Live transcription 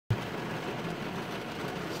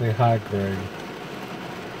Say hi, Greg.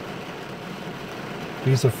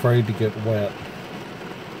 He's afraid to get wet.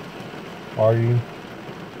 Are you?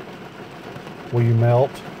 Will you melt?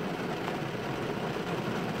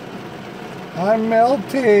 I'm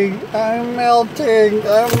melting! I'm melting!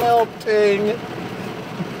 I'm melting!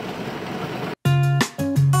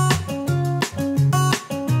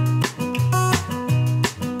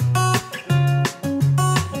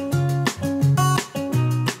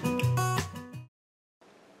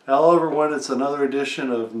 Hello everyone, it's another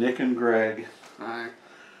edition of Nick and Greg. Hi.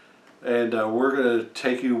 And we're going to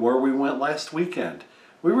take you where we went last weekend.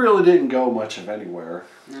 We really didn't go much of anywhere.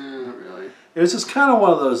 Not really. It was just kind of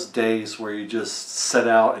one of those days where you just set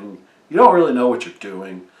out and you don't really know what you're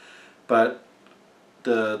doing. But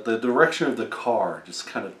the direction of the car just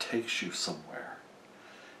kind of takes you somewhere.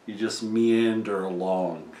 You just meander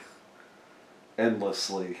along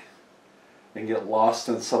endlessly and get lost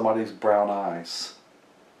in somebody's brown eyes.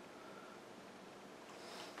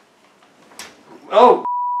 Oh!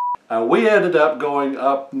 We ended up going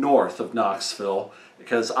up north of Knoxville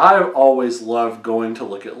because I always loved going to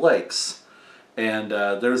look at lakes. And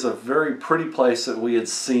there's a very pretty place that we had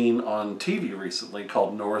seen on TV recently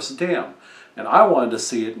called Norris Dam. And I wanted to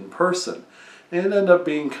see it in person. And it ended up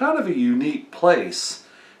being kind of a unique place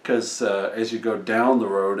because as you go down the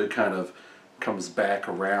road it kind of comes back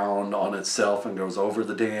around on itself and goes over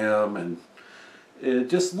the dam, and it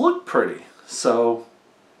just looked pretty. So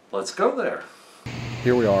let's go there.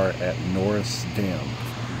 Here we are at Norris Dam.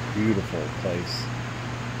 Beautiful place.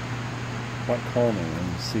 Quite calming,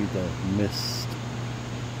 and you see the mist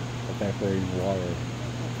evaporating water.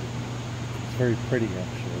 It's very pretty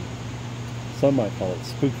actually. Some might call it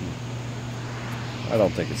spooky. I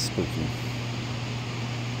don't think it's spooky.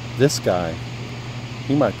 This guy,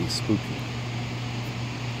 he might be spooky.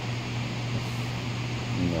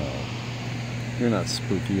 No. You're not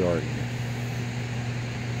spooky, are you?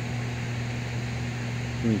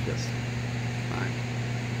 Let me guess. Fine.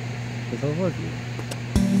 Because I love you.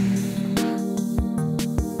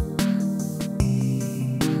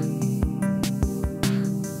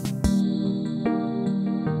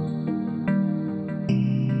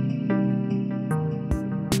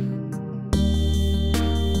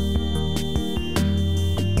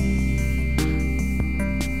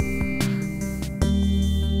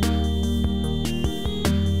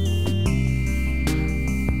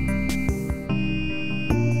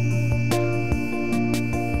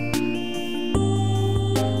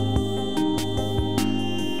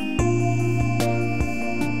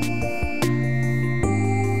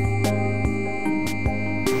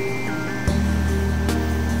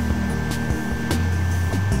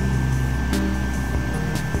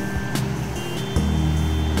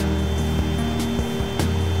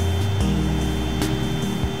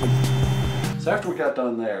 So after we got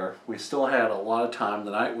done there, we still had a lot of time.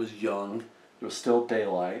 The night was young. It was still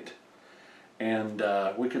daylight. And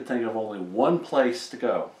we could think of only one place to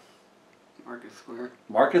go. Market Square.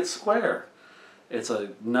 Market Square. It's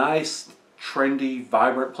a nice, trendy,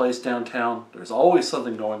 vibrant place downtown. There's always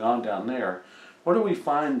something going on down there. What do we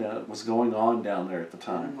find that was going on down there at the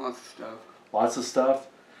time? Lots of stuff. Lots of stuff.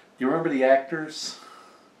 You remember the actors?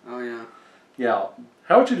 Oh yeah. Yeah.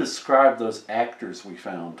 How would you describe those actors we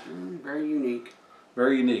found? Very unique.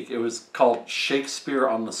 Very unique. It was called Shakespeare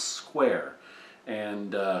on the Square.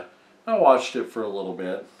 And I watched it for a little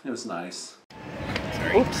bit. It was nice.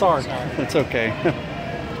 Sorry. Oops, sorry. It's okay.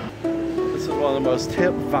 This is one of the most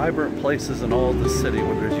hip, vibrant places in all of the city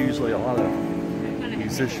where there's usually a lot of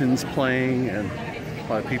musicians playing and a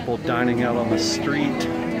lot of people dining out on the street.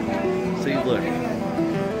 See, look.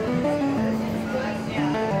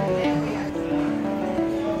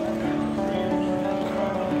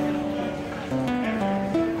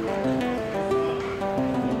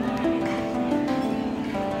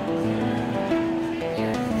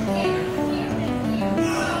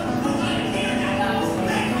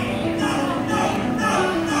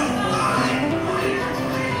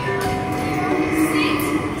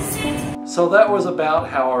 So that was about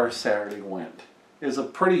how our Saturday went. It was a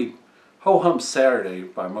pretty ho-hum Saturday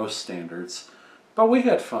by most standards, but we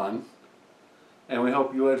had fun, and we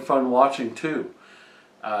hope you had fun watching too.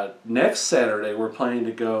 Next Saturday we're planning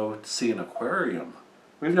to go see an aquarium.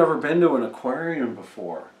 We've never been to an aquarium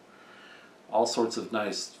before. All sorts of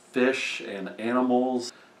nice fish and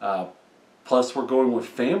animals. Plus we're going with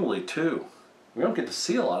family too. We don't get to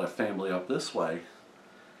see a lot of family up this way.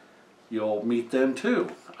 You'll meet them too,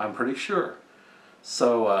 I'm pretty sure.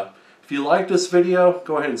 So if you like this video,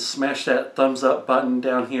 go ahead and smash that thumbs up button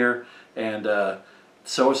down here and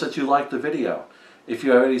show us that you like the video. If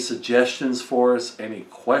you have any suggestions for us, any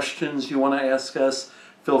questions you want to ask us,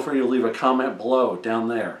 feel free to leave a comment below down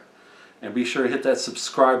there. And be sure to hit that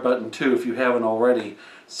subscribe button too if you haven't already,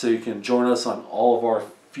 so you can join us on all of our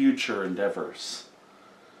future endeavors.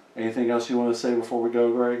 Anything else you want to say before we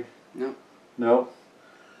go, Greg? No. No?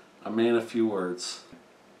 A man of few words.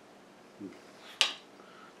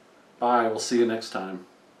 Bye. We'll see you next time.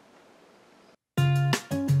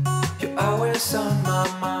 You're always on my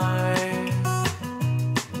mind.